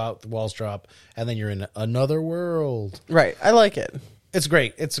lights go out, the walls drop, and then you're in another world. Right, I like it. It's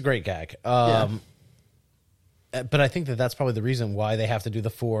great. It's a great gag. But I think that's probably the reason why they have to do the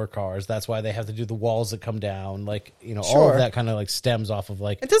 4 cars. That's why they have to do the walls that come down. All of that kind of stems off of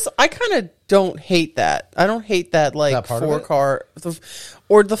It does. I kind of don't hate that. I don't hate that That part of 4 it? car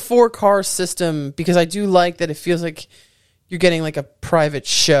or the 4 car system, because I do like that it feels like you're getting like a private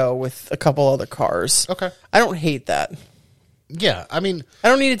show with a couple other cars. Okay. I don't hate that. Yeah, I mean, I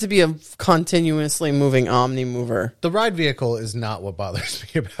don't need it to be a continuously moving omni mover. the ride vehicle is not what bothers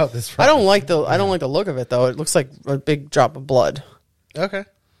me about this ride. I don't like the look of it though. It looks like a big drop of blood. Okay.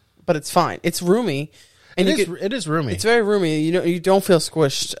 But it's fine. It's roomy. And It is roomy. It's very roomy. You don't feel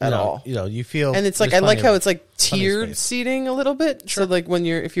squished at all. You feel, And it's like, I like how it's like tiered seating a little bit. Sure. So like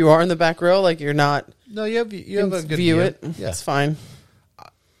if you are in the back row, like you're not. No, you have a good view. It. Yeah. It's fine.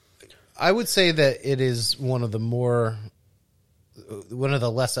 I would say that it is one of the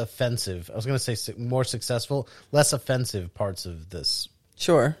less offensive. I was going to say more successful, less offensive parts of this.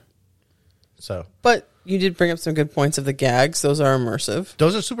 Sure. So, but you did bring up some good points of the gags. Those are immersive.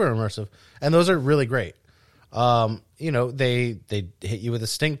 Those are super immersive, and those are really great. They hit you with a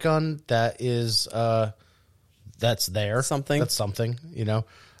stink gun that is that's there. Something. That's something. The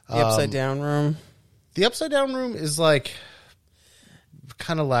upside down room. The upside down room is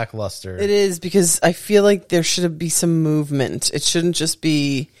kind of lackluster. It is, because I feel like there should be some movement. It shouldn't just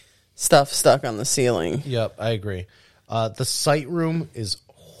be stuff stuck on the ceiling. Yep, I agree. The sight room is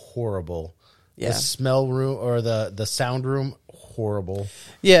horrible. Yeah. The smell room or the sound room, horrible.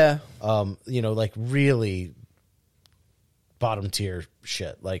 Yeah. Really bottom tier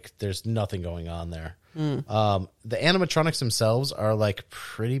shit. There's nothing going on there. The animatronics themselves are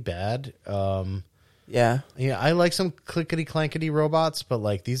pretty bad. Yeah. Yeah, I like some clickety clankety robots,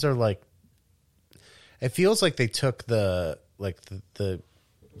 but these are it feels like they took the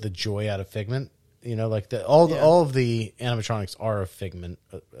joy out of Figment. All of the animatronics are a Figment,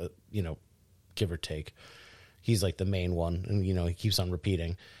 give or take. He's the main one, and he keeps on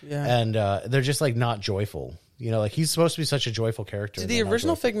repeating. Yeah, and they're just not joyful. He's supposed to be such a joyful character. Did the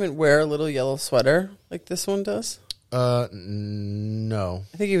original Figment wear a little yellow sweater like this one does? No.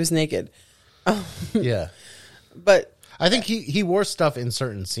 I think he was naked. Yeah, but I think he wore stuff in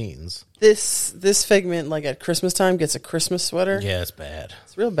certain scenes. This Figment, at Christmas time, gets a Christmas sweater. Yeah, it's bad.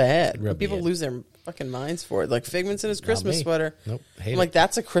 It's real bad. Real People bad. lose their fucking minds for it. Figment's in his Christmas sweater. Nope. Hate I'm it.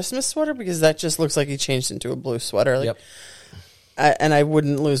 that's a Christmas sweater, because that just looks like he changed into a blue sweater. Yep. And I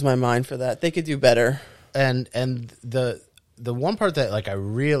wouldn't lose my mind for that. They could do better. And the one part that I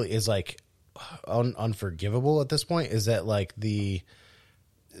really is unforgivable at this point is that like the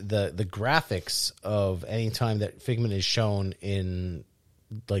graphics of any time that Figment is shown in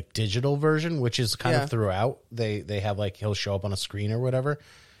like digital version, which is kind of throughout, they have like he'll show up on a screen or whatever,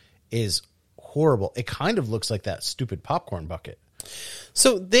 is horrible. It kind of looks like that stupid popcorn bucket.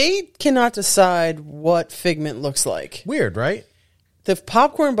 So they cannot decide what Figment looks like. Weird, right? The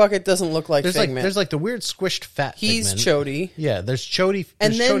popcorn bucket doesn't look like Figment. There's like the weird squished fat He's Figment. Chody. Yeah, there's Chody.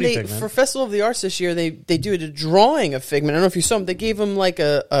 And then Figment. for Festival of the Arts this year, they do a drawing of Figment. I don't know if you saw him. They gave him like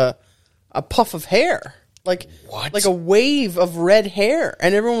a puff of hair. Like What? Like a wave of red hair.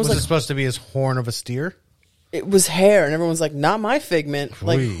 And everyone was Was like, it supposed to be his horn of a steer? it was hair. And everyone was like, not my Figment.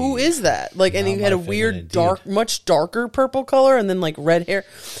 Like, Whee. who is that? Like, and Not he had my a Figment, weird, indeed. much darker purple color and then like red hair.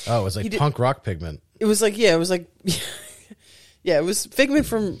 Oh, it was like punk rock Pigment. It was like, yeah, it was Figment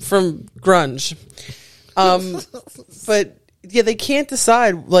from grunge. But yeah, they can't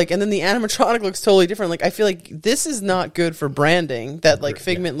decide, like, and then the animatronic looks totally different. Like, I feel like this is not good for branding, that like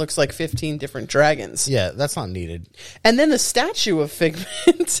Figment looks like 15 different dragons. Yeah, that's not needed. And then the statue of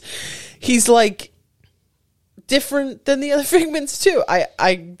Figment, he's like different than the other Figments too.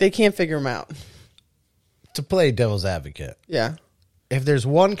 They can't figure him out. To play devil's advocate, Yeah. if there's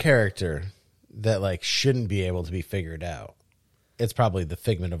one character that like shouldn't be able to be figured out, it's probably the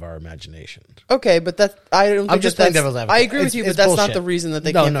figment of our imagination. Okay, but I don't think I'm just playing that's, devil's advocate. I agree with you, but It's that's bullshit. not the reason that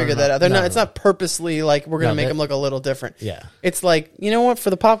they No, can't no, figure no, that out. They're no, not. no. It's not purposely like we're going to No, make that- them look a little different. Yeah. It's like, you know what? For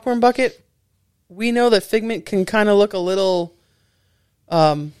the popcorn bucket, we know that Figment can kind of look a little.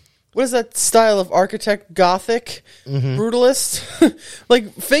 What is that style of architect? Gothic, brutalist.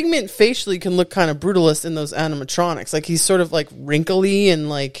 Like Figment facially can look kind of brutalist in those animatronics. Like he's sort of like wrinkly and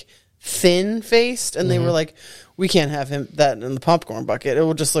like thin faced, and they were like, we can't have him that in the popcorn bucket. It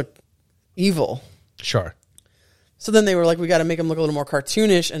will just look evil. Sure. So then they were like, we got to make him look a little more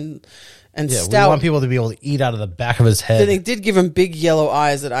cartoonish and Yeah, stout. we want people to be able to eat out of the back of his head. Then they did give him big yellow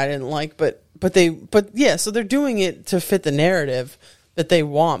eyes that I didn't like, but yeah, so they're doing it to fit the narrative that they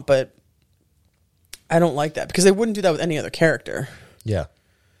want, but I don't like that because they wouldn't do that with any other character. Yeah.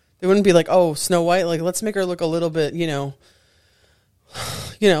 They wouldn't be like, oh, Snow White, like let's make her look a little bit, a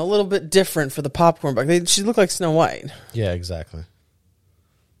little bit different for the popcorn bucket. She looked like Snow White. Yeah, exactly.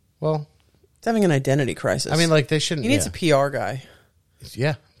 Well, It's having an identity crisis. I mean, like they shouldn't. He needs a PR guy.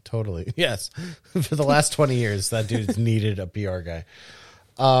 Yeah, totally. Yes. For the last 20 years, that dude's needed a PR guy.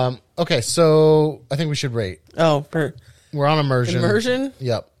 Okay, so I think we should rate. Oh, We're on immersion. immersion?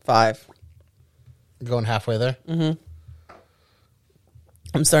 Yep. 5. Going halfway there.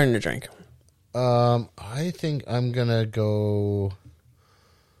 I'm starting to drink. I think I'm gonna go.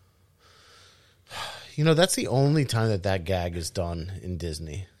 That's the only time that gag is done in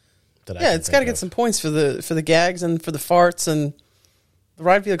Disney. Yeah, it's got to get some points for the gags and for the farts, and the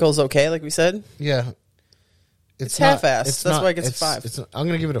ride vehicle is okay, like we said. Yeah, It's half-assed. That's why it gets a 5. I'm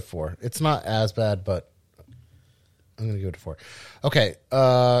gonna give it a 4. It's not as bad, but I'm gonna give it a 4. Okay.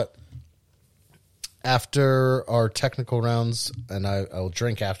 After our technical rounds, and I'll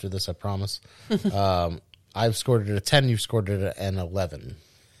drink after this, I promise. I've scored it a 10. You've scored it an 11.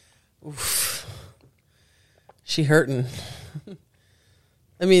 Oof. She hurting.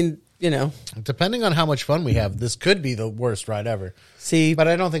 I mean, Depending on how much fun we have, this could be the worst ride ever. See, But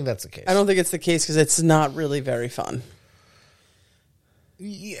I don't think that's the case. I don't think it's the case because it's not really very fun.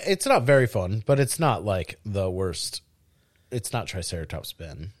 It's not very fun, but it's not like the worst. It's not Triceratops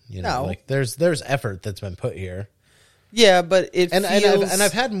Ben. No. Like there's effort that's been put here. Yeah, but And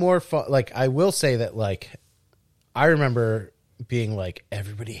I've had more fun. Like I will say that like I remember being like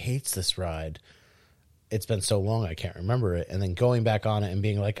everybody hates this ride. It's been so long I can't remember it, and then going back on it and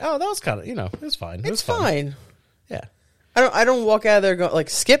being like, oh, that was kind of it was fine. It was fun. fine. Yeah. I don't walk out of there like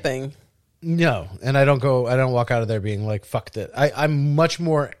skipping. No, and I don't walk out of there being like, fuck that. I'm much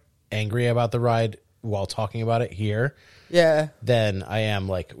more angry about the ride while talking about it here Yeah. than I am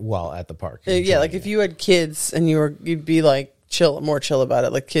like while at the park. Yeah, like if you had kids and you'd be like more chill about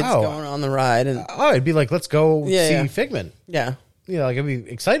it, like kids Oh. going on the ride and I'd be like, let's go see Yeah. Figment. yeah. Like I'd be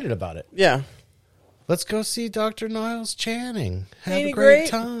excited about it. Yeah. Let's go see Dr. Niles Channing. Have Ain't a he great great?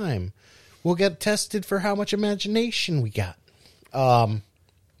 time. We'll get tested for how much imagination we got.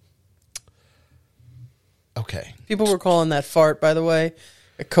 Okay. People were calling that fart, by the way,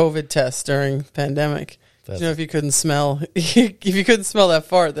 a COVID test during pandemic. That's- If you couldn't smell that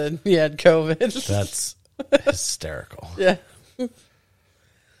fart, then you had COVID. That's hysterical. Yeah.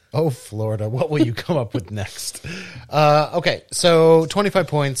 Oh, Florida, what will you come up with next? Okay, so 25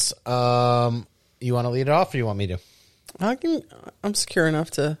 points. You want to lead it off or you want me to? I'm secure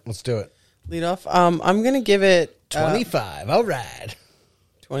enough to Let's do it. lead off. I'm going to give it 25. All right.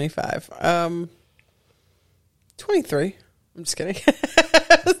 25. 23. I'm just kidding.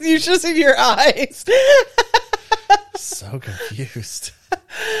 You should have seen your eyes. So confused.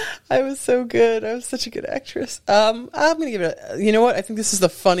 I was so good. I was such a good actress. I'm going to give it you know what? I think this is the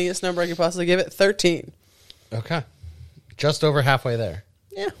funniest number I could possibly give it. 13. Okay. Just over halfway there.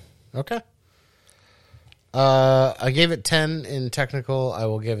 Yeah. Okay. I gave it 10 in technical. I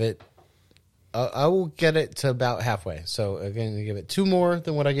will give it I will get it to about halfway. So again, I give it 2 more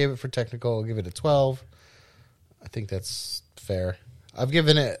than what I gave it for technical. I'll give it a 12. I think that's fair. I've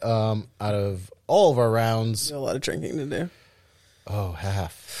given it out of all of our rounds. You have a lot of drinking to do. Oh,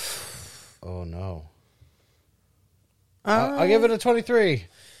 half. Oh no. I give it a 23.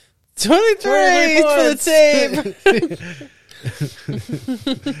 23 for the tape.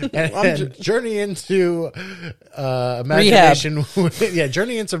 and journey into imagination. Yeah,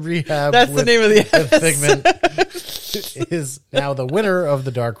 journey into rehab. That's the name of the Figment is now the winner of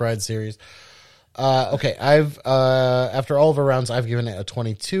the Dark Ride series. Okay, I've after all of our rounds, I've given it a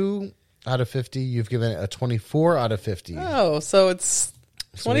 22 out of 50. You've given it a 24 out of 50. Oh, so it's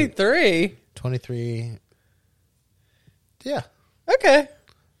 23. 23. Yeah, Okay.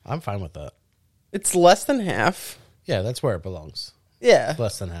 I'm fine with that. It's less than half. Yeah, that's where it belongs. Yeah.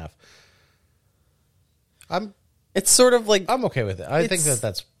 Less than half. It's sort of like... I'm okay with it. I think that's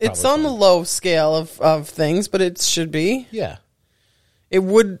probably it's on the low scale of things, but it should be. Yeah. It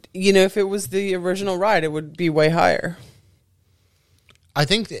would, if it was the original ride, it would be way higher. I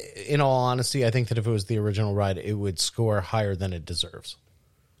think, in all honesty, I think that if it was the original ride, it would score higher than it deserves.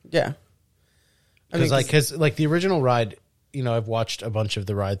 Yeah. Because the original ride, I've watched a bunch of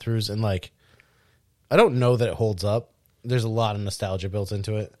the ride-throughs, and, I don't know that it holds up. There's a lot of nostalgia built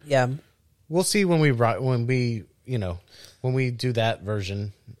into it. Yeah. We'll see when we do that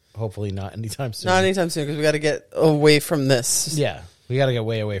version. Hopefully not anytime soon. Not anytime soon, because we got to get away from this. Yeah. We got to get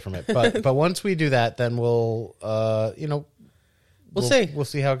way away from it. But once we do that, then we'll see. We'll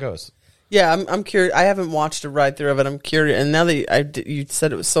see how it goes. Yeah, I'm curious. I haven't watched a ride through of it. I'm curious. And now that you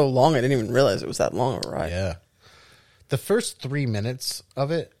said it was so long, I didn't even realize it was that long of a ride. Yeah. The first 3 minutes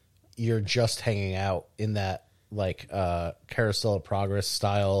of it, you're just hanging out in that Carousel of Progress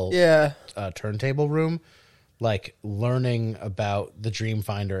style turntable room, learning about the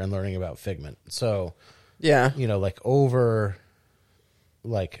Dreamfinder and learning about Figment. So, yeah, over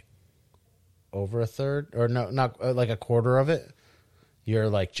a third, or no, not a quarter of it,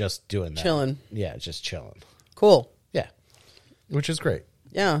 you're just doing that. Chilling. Yeah, just chilling. Cool. Yeah. Which is great.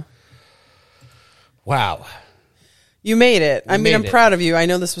 Yeah. Wow. You made it. I'm proud of you. I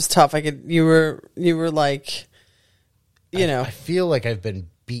know this was tough. You were like, I feel like I've been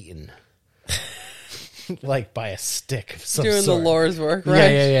beaten. by a stick of some doing sort. the Lord's work,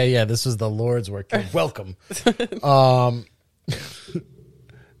 right? Yeah. This was the Lord's work. You're welcome.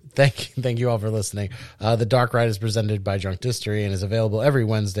 Thank you all for listening. The Dark Ride is presented by Drunk Distory and is available every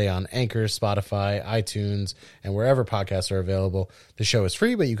Wednesday on Anchor, Spotify, iTunes, and wherever podcasts are available. The show is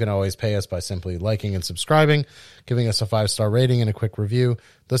free, but you can always pay us by simply liking and subscribing, giving us a 5-star rating and a quick review.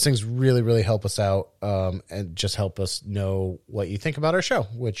 Those things really, really help us out and just help us know what you think about our show,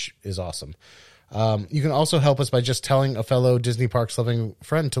 which is awesome. You can also help us by just telling a fellow Disney Parks loving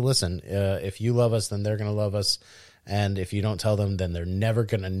friend to listen. If you love us, then they're going to love us. And if you don't tell them, then they're never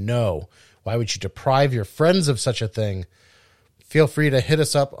going to know. Why would you deprive your friends of such a thing? Feel free to hit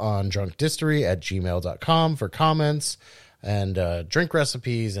us up on drunkdistory@gmail.com for comments and drink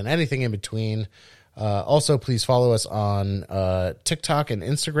recipes and anything in between. Also, please follow us on TikTok and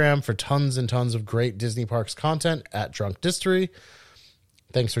Instagram for tons and tons of great Disney Parks content at Drunk Distory.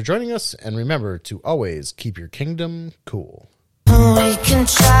 Thanks for joining us, and remember to always keep your kingdom cool. We can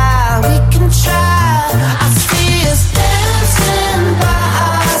try, I see us.